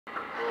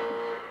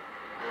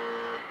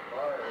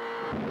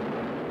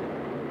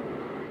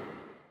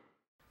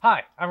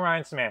Hi, I'm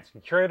Ryan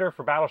Szymanski, curator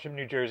for Battleship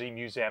New Jersey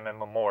Museum and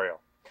Memorial.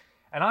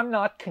 And I'm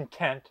not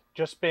content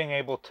just being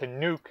able to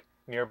nuke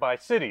nearby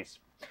cities.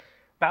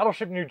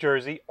 Battleship New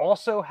Jersey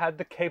also had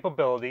the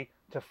capability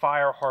to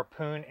fire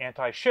Harpoon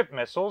anti-ship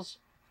missiles,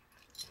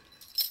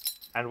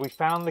 and we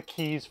found the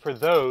keys for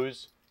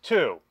those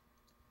too.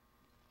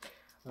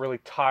 I'm really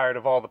tired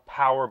of all the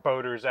power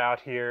boaters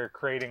out here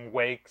creating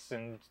wakes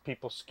and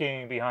people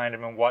skiing behind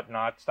them and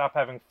whatnot. Stop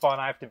having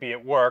fun, I have to be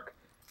at work.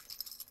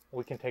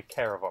 We can take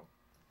care of them.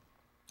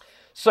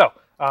 So,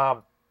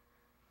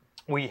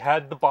 we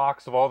had the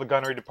box of all the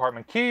gunnery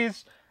department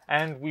keys,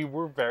 and we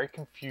were very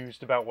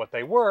confused about what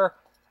they were,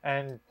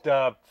 and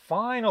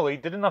finally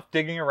did enough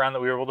digging around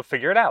that we were able to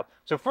figure it out.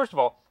 So first of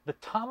all, the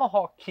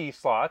Tomahawk key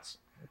slots,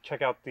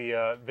 check out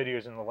the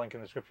videos in the link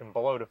in the description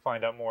below to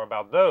find out more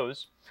about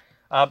those.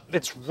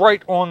 It's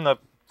right on the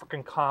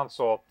freaking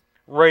console,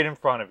 right in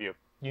front of you.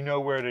 You know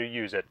where to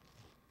use it.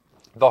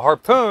 The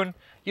Harpoon,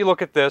 you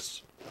look at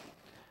this,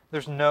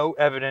 there's no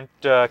evident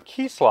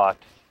key slot.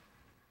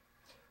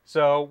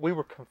 So we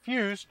were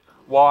confused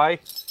why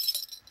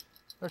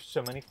there's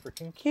so many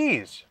freaking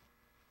keys.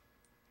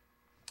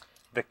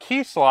 The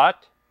key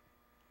slot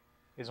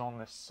is on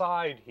the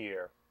side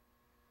here,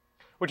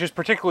 which is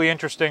particularly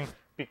interesting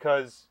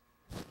because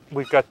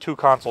we've got two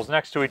consoles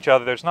next to each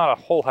other. There's not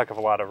a whole heck of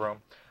a lot of room.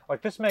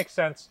 Like, this makes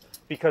sense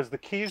because the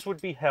keys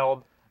would be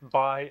held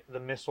by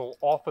the missile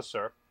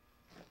officer.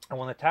 And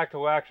when the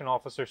tactical action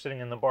officer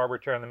sitting in the barber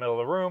chair in the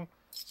middle of the room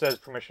says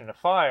permission to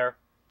fire,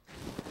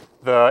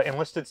 the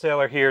enlisted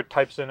sailor here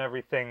types in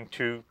everything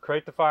to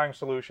create the firing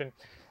solution,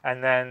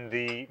 and then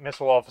the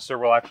missile officer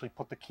will actually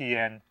put the key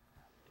in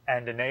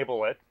and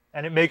enable it.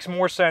 And it makes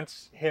more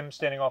sense him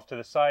standing off to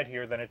the side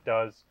here than it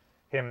does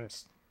him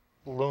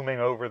looming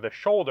over the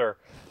shoulder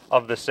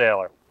of the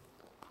sailor.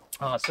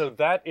 So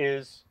that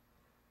is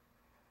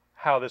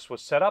how this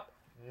was set up.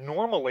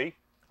 Normally,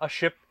 a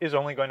ship is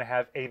only going to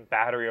have a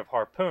battery of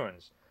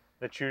harpoons.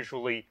 That's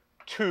usually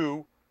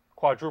 2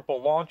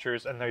 quadruple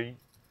launchers, and they're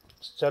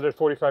set at a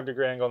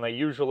 45-degree angle, and they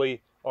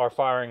usually are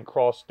firing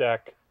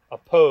cross-deck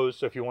opposed,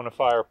 so if you want to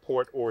fire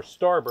port or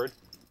starboard,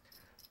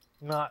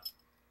 not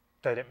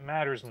that it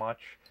matters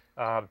much,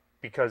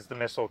 because the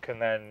missile can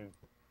then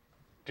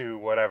do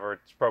whatever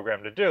it's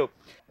programmed to do.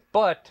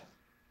 But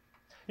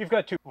you've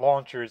got 2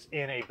 launchers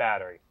in a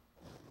battery.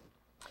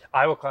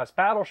 Iowa-class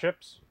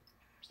battleships,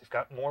 they've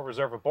got more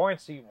reserve of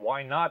buoyancy.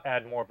 Why not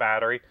add more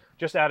battery?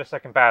 Just add a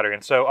second battery.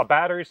 And so a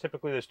battery is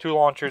typically, there's 2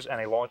 launchers and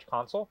a launch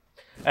console.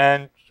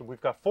 And so we've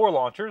got 4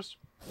 launchers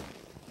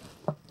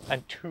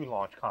and 2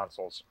 launch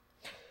consoles.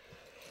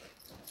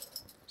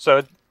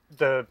 So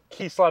the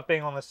key slot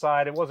being on the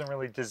side, it wasn't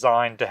really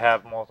designed to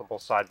have multiple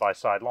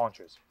side-by-side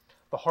launchers.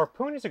 The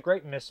Harpoon is a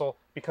great missile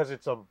because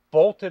it's a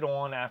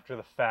bolted-on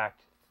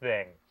after-the-fact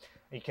thing.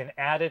 You can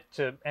add it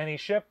to any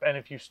ship, and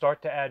if you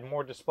start to add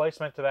more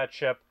displacement to that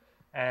ship,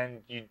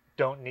 and you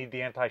don't need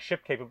the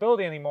anti-ship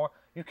capability anymore,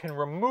 you can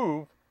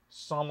remove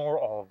some or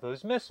all of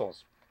those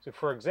missiles. So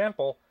for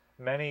example,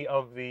 many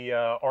of the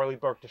Arleigh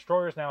Burke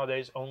destroyers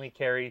nowadays only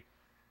carry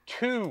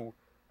 2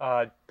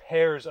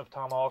 pairs of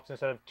Tomahawks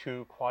instead of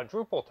 2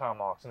 quadruple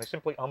Tomahawks, and they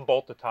simply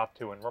unbolt the top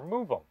 2 and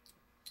remove them.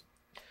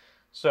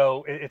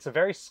 So it's a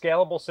very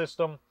scalable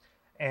system,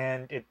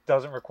 and it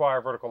doesn't require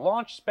vertical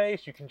launch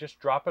space. You can just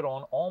drop it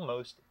on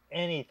almost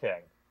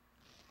anything.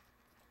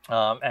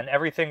 And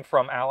everything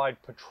from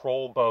Allied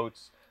patrol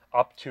boats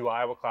up to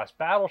Iowa-class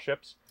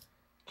battleships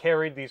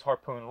carried these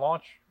Harpoon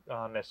launch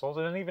missiles,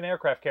 and then even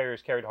aircraft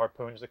carriers carried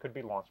Harpoons that could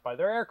be launched by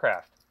their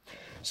aircraft.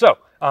 So,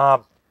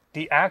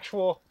 the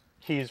actual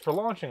keys for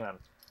launching them.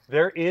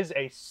 There is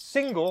a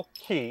single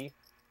key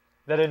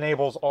that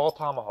enables all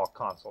Tomahawk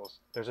consoles.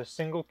 There's a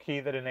single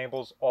key that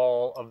enables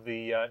all of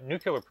the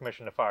nuclear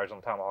permission to fires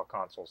on Tomahawk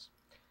consoles.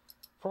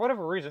 For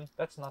whatever reason,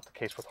 that's not the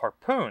case with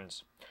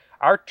Harpoons.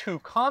 Our 2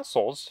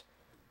 consoles,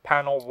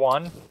 Panel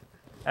 1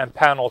 and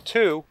Panel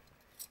 2,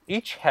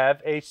 each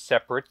have a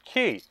separate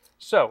key.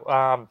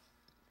 So,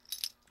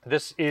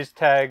 this is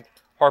tagged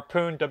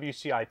Harpoon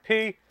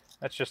WCIP.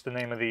 That's just the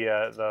name of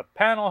the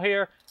panel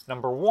here,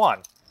 number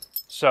 1.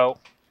 So,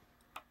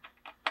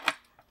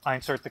 I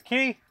insert the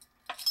key,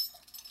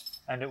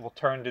 and it will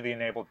turn to the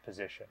enabled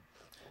position.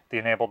 The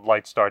enabled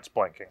light starts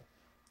blinking.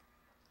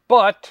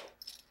 But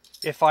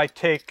if I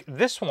take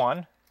this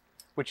one,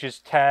 which is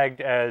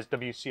tagged as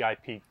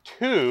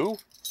WCIP2,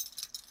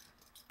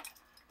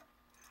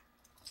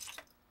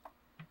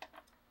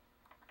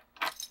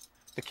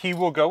 the key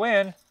will go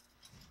in,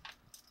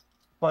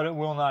 but it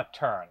will not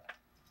turn.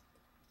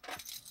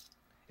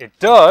 It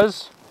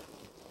does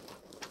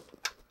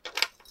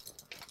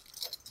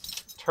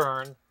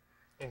turn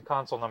in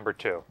console number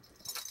 2.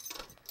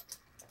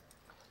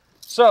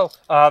 So,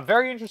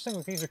 very interesting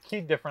that these are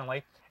keyed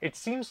differently. It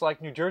seems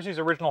like New Jersey's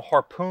original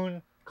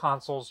Harpoon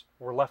consoles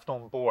were left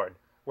on board,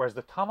 whereas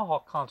the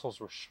Tomahawk consoles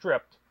were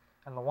stripped,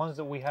 and the ones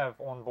that we have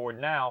on board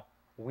now,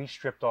 we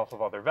stripped off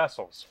of other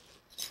vessels.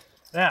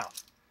 Now,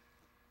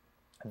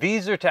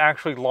 these are to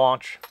actually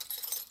launch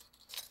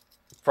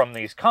from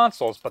these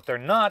consoles, but they're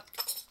not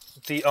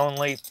the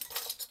only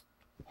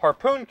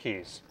Harpoon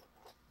keys.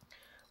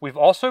 We've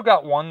also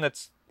got one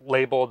that's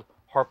labeled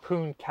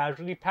Harpoon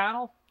Casualty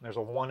Panel. There's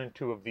a 1 and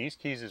 2 of these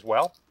keys as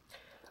well.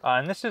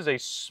 And this is a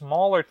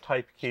smaller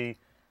type key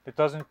that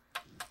doesn't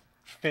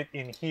fit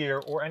in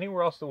here or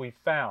anywhere else that we've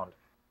found.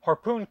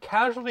 Harpoon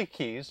Casualty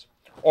keys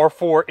are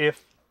for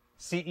if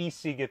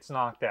CEC gets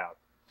knocked out.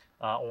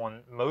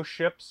 On most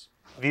ships,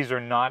 these are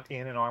not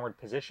in an armored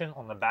position.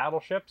 On the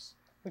battleships,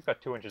 we've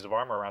got 2 inches of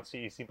armor around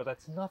CEC, but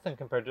that's nothing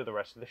compared to the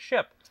rest of the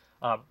ship.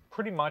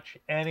 Pretty much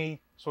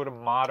any sort of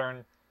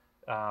modern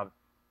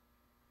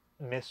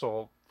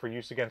missile for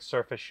use against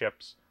surface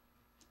ships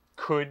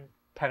could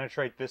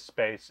penetrate this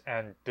space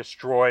and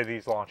destroy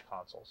these launch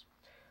consoles.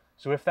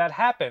 So if that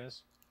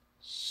happens,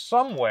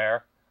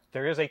 somewhere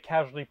there is a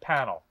casualty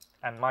panel.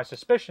 And my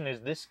suspicion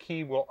is this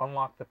key will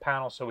unlock the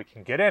panel so we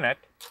can get in it.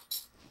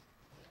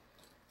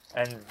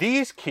 And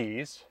these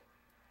keys,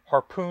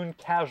 Harpoon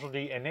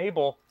Casualty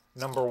Enable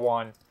number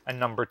 1 and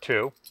number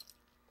 2,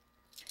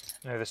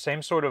 and they're the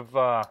same sort of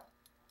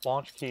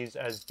launch keys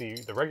as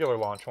the regular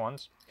launch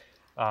ones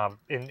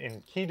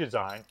in key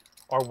design,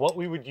 are what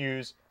we would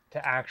use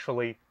to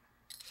actually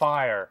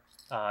fire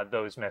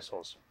those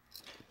missiles.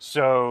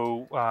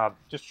 So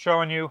just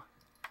showing you,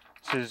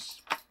 this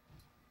is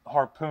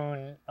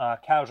Harpoon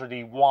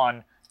Casualty 1.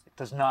 It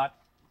does not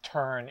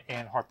turn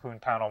in Harpoon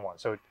Panel 1.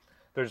 So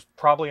there's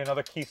probably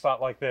another key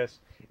slot like this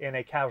in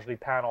a casualty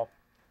panel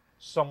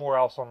somewhere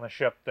else on the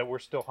ship that we're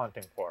still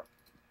hunting for.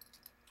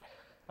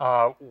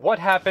 What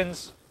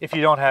happens if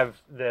you don't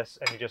have this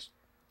and you just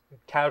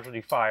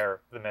casualty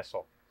fire the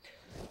missile?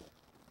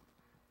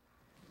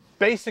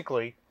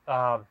 Basically,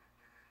 the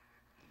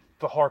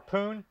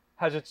Harpoon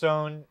has its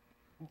own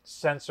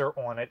sensor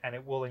on it, and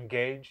it will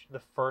engage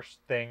the first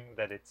thing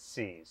that it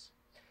sees.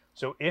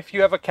 So if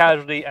you have a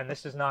casualty and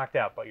this is knocked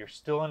out, but you're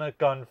still in a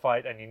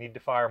gunfight and you need to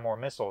fire more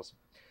missiles,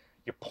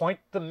 you point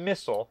the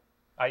missile,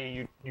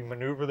 i.e. you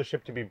maneuver the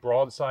ship to be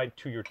broadside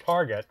to your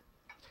target,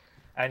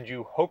 and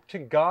you hope to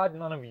God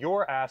none of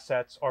your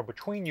assets are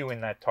between you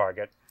and that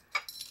target,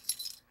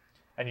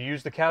 and you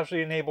use the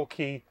casualty enable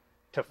key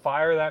to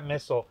fire that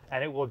missile,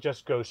 and it will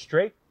just go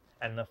straight,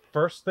 and the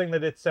first thing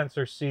that its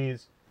sensor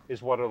sees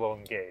is what it'll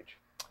engage.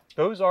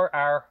 Those are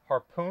our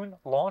Harpoon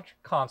launch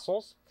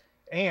consoles,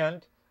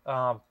 and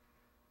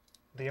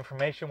the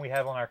information we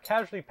have on our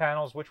casualty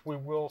panels, which we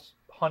will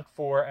hunt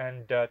for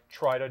and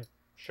try to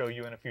show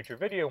you in a future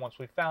video once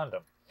we've found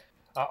them.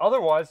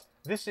 Otherwise,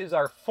 this is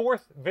our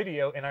 4th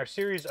video in our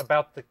series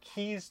about the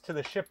keys to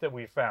the ship that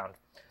we found.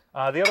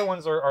 The other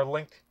ones are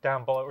linked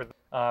down below.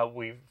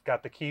 We've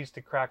got the keys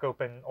to crack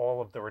open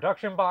all of the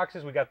reduction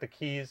boxes. We got the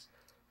keys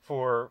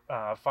for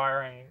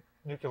firing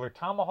nuclear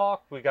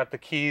tomahawk. We got the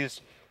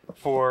keys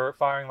for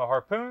firing the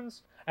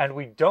harpoons. And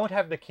we don't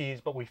have the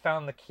keys, but we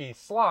found the key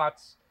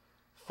slots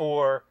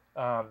for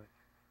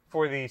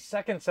the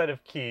second set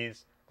of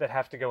keys that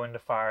have to go into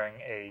firing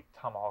a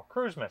Tomahawk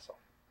cruise missile.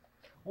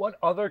 What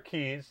other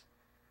keys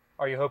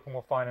are you hoping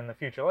we'll find in the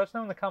future? Let us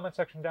know in the comment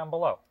section down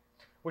below.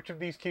 Which of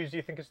these keys do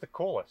you think is the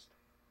coolest?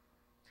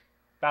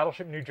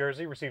 Battleship New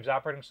Jersey receives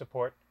operating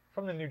support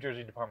from the New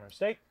Jersey Department of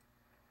State,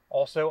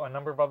 also a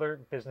number of other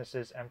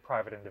businesses and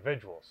private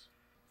individuals.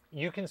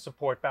 You can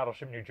support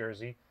Battleship New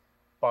Jersey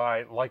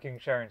by liking,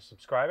 sharing, and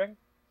subscribing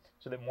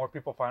so that more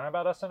people find out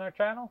about us on our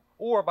channel,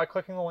 or by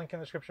clicking the link in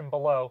the description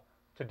below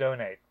to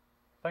donate.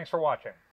 Thanks for watching.